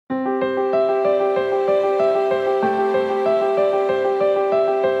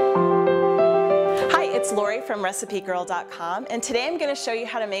from recipegirl.com, and today I'm going to show you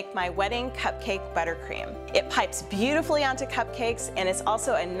how to make my wedding cupcake buttercream. It pipes beautifully onto cupcakes, and it's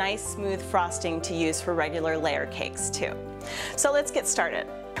also a nice smooth frosting to use for regular layer cakes too. So let's get started.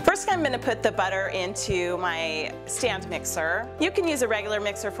 First, I'm going to put the butter into my stand mixer. You can use a regular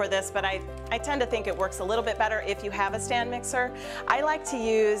mixer for this, but I tend to think it works a little bit better if you have a stand mixer. I like to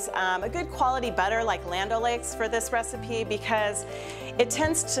use a good quality butter like Land O'Lakes for this recipe because it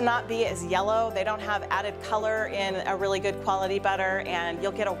tends to not be as yellow. They don't have added color in a really good quality butter, and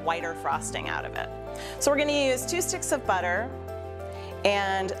you'll get a whiter frosting out of it. So we're going to use 2 sticks of butter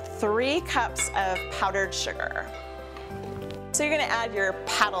and 3 cups of powdered sugar. So you're going to add your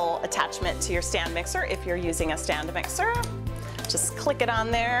paddle attachment to your stand mixer if you're using a stand mixer. Just click it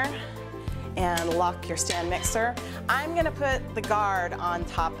on there and lock your stand mixer. I'm going to put the guard on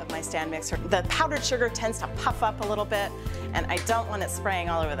top of my stand mixer. The powdered sugar tends to puff up a little bit, and I don't want it spraying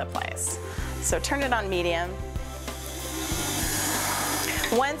all over the place. So turn it on medium.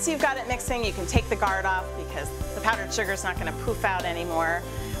 Once you've got it mixing, you can take the guard off because the powdered sugar is not going to poof out anymore.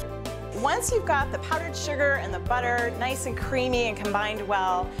 Once you've got the powdered sugar and the butter nice and creamy and combined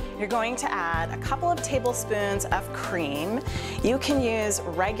well, you're going to add a couple of tablespoons of cream. You can use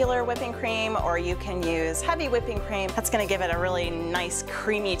regular whipping cream or you can use heavy whipping cream. That's going to give it a really nice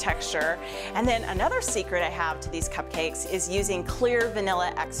creamy texture. And then another secret I have to these cupcakes is using clear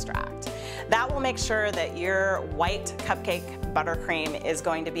vanilla extract. That will make sure that your white cupcake buttercream is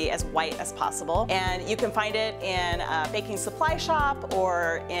going to be as white as possible. And you can find it in a baking supply shop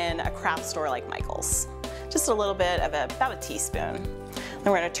or in a craft store like Michael's. Just a little bit of about a teaspoon. Then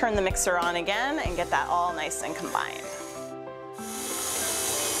we're going to turn the mixer on again and get that all nice and combined.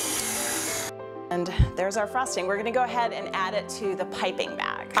 And there's our frosting. We're going to go ahead and add it to the piping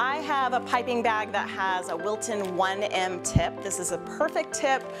bag. I have a piping bag that has a Wilton 1M tip. This is a perfect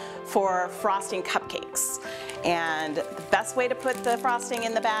tip for frosting cupcakes. And the best way to put the frosting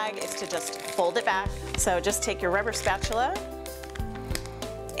in the bag is to just fold it back. So just take your rubber spatula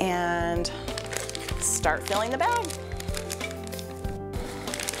and start filling the bag.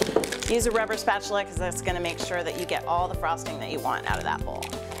 Use a rubber spatula because that's going to make sure that you get all the frosting that you want out of that bowl.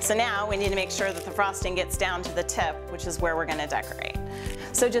 So now we need to make sure that the frosting gets down to the tip, which is where we're going to decorate.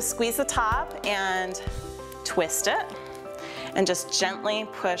 So just squeeze the top and twist it, and just gently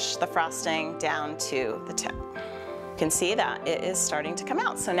push the frosting down to the tip. You can see that it is starting to come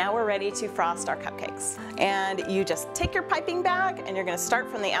out. So now we're ready to frost our cupcakes. And you just take your piping bag and you're going to start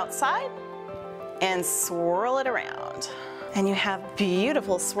from the outside and swirl it around. And you have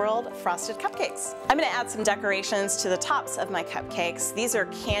beautiful swirled frosted cupcakes. I'm going to add some decorations to the tops of my cupcakes. These are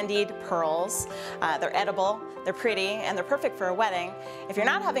candied pearls. They're edible, they're pretty, and they're perfect for a wedding. If you're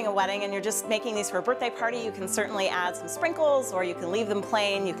not having a wedding and you're just making these for a birthday party, you can certainly add some sprinkles, or you can leave them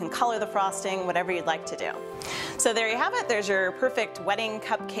plain. You can color the frosting, whatever you'd like to do. So there you have it. There's your perfect wedding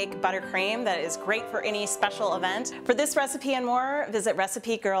cupcake buttercream that is great for any special event. For this recipe and more, visit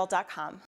recipegirl.com.